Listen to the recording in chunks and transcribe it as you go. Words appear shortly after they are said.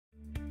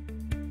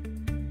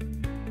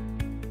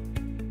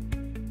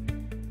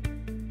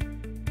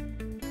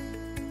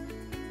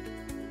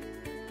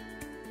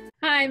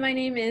Hi, my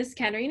name is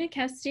Katarina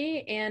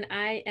Kesty, and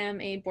I am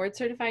a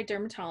board-certified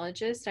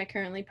dermatologist. I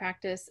currently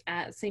practice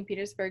at St.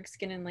 Petersburg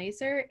Skin and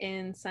Laser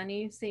in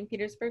sunny St.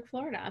 Petersburg,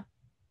 Florida.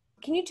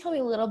 Can you tell me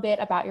a little bit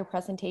about your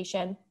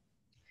presentation?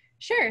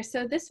 Sure.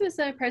 So this was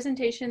a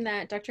presentation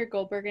that Dr.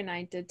 Goldberg and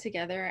I did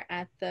together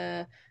at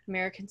the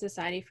American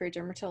Society for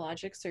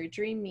Dermatologic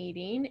Surgery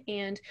meeting.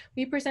 And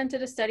we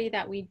presented a study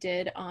that we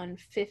did on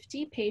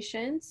 50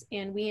 patients,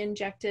 and we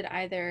injected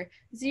either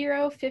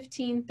 0,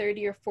 15,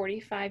 30, or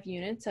 45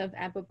 units of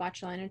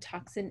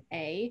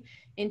AbobotulinumtoxinA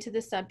into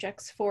the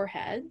subject's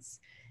foreheads.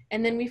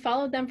 And then we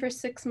followed them for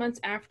 6 months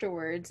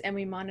afterwards, and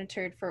we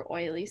monitored for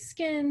oily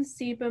skin,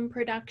 sebum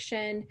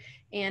production,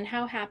 and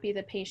how happy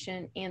the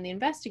patient and the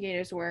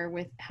investigators were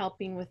with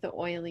helping with the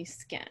oily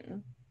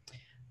skin.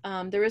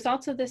 The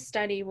results of this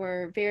study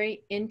were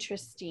very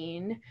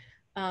interesting,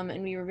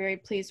 and we were very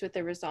pleased with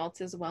the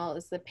results, as well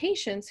as the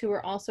patients, who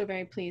were also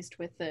very pleased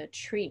with the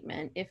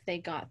treatment if they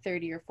got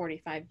 30 or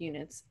 45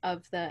 units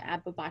of the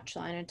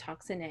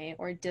AbobotulinumtoxinA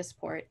or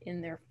Dysport in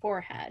their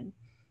forehead.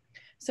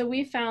 So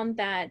we found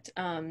that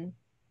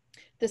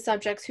the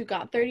subjects who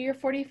got 30 or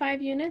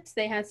 45 units,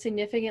 they had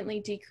significantly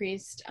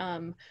decreased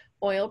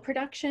oil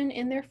production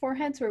in their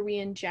foreheads where we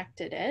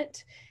injected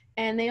it.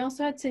 And they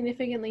also had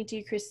significantly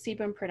decreased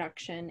sebum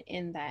production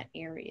in that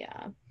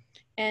area.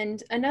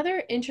 And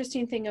another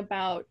interesting thing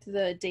about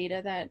the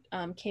data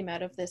that came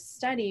out of this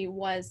study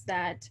was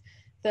that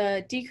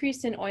the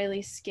decrease in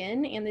oily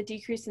skin and the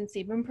decrease in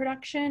sebum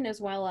production, as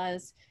well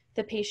as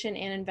the patient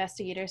and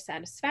investigator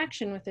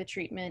satisfaction with the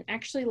treatment,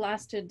 actually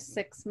lasted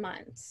 6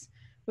 months,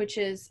 which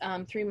is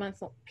 3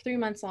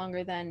 months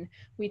longer than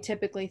we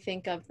typically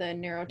think of the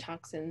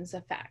neurotoxins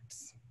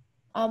effects.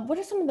 What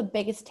are some of the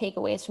biggest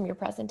takeaways from your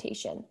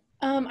presentation?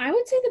 I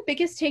would say the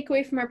biggest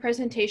takeaway from our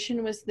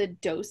presentation was the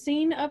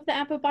dosing of the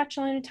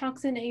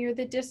AbobotulinumtoxinA or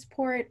the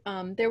Dysport.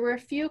 There were a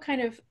few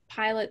kind of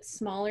pilot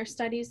smaller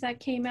studies that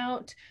came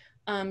out,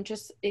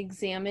 just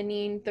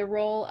examining the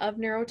role of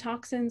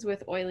neurotoxins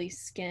with oily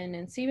skin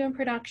and sebum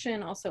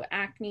production, also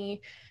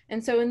acne.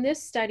 And so in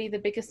this study, the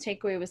biggest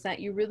takeaway was that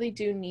you really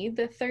do need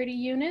the 30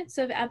 units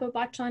of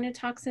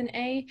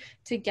AbobotulinumtoxinA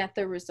to get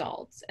the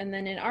results. And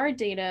then in our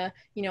data,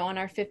 on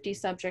our 50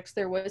 subjects,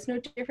 there was no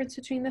difference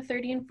between the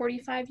 30 and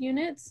 45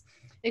 units,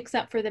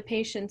 except for the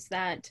patients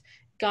that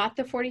got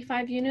the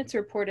 45 units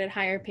reported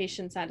higher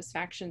patient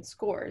satisfaction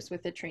scores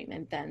with the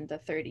treatment than the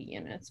 30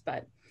 units.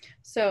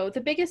 So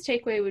the biggest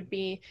takeaway would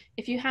be,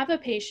 if you have a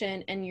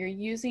patient and you're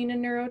using a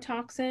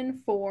neurotoxin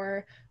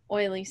for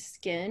oily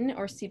skin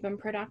or sebum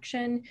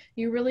production,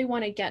 you really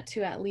want to get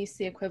to at least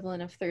the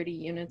equivalent of 30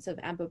 units of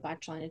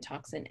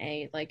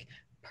AbobotulinumtoxinA, like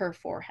per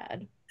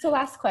forehead. So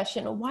last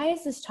question, why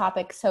is this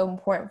topic so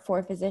important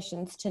for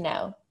physicians to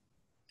know?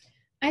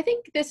 I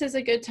think this is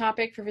a good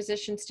topic for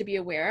physicians to be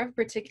aware of,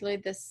 particularly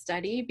this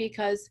study,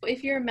 because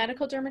if you're a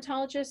medical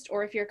dermatologist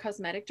or if you're a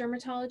cosmetic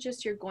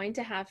dermatologist, you're going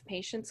to have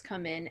patients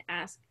come in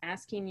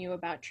asking you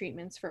about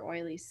treatments for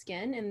oily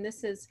skin. And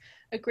this is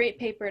a great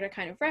paper to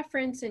kind of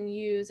reference and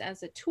use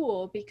as a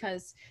tool,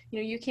 because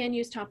you can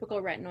use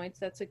topical retinoids.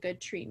 That's a good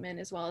treatment,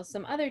 as well as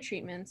some other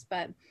treatments.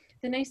 But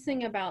the nice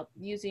thing about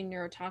using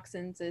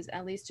neurotoxins is,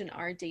 at least in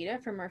our data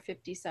from our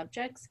 50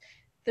 subjects,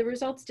 the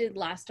results did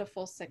last a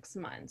full 6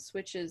 months,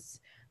 which is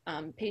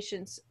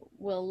patients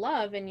will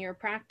love in your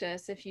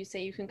practice if you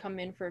say you can come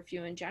in for a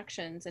few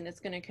injections and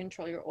it's going to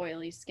control your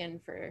oily skin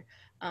for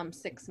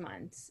 6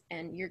 months,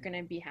 and you're going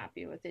to be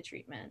happy with the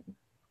treatment.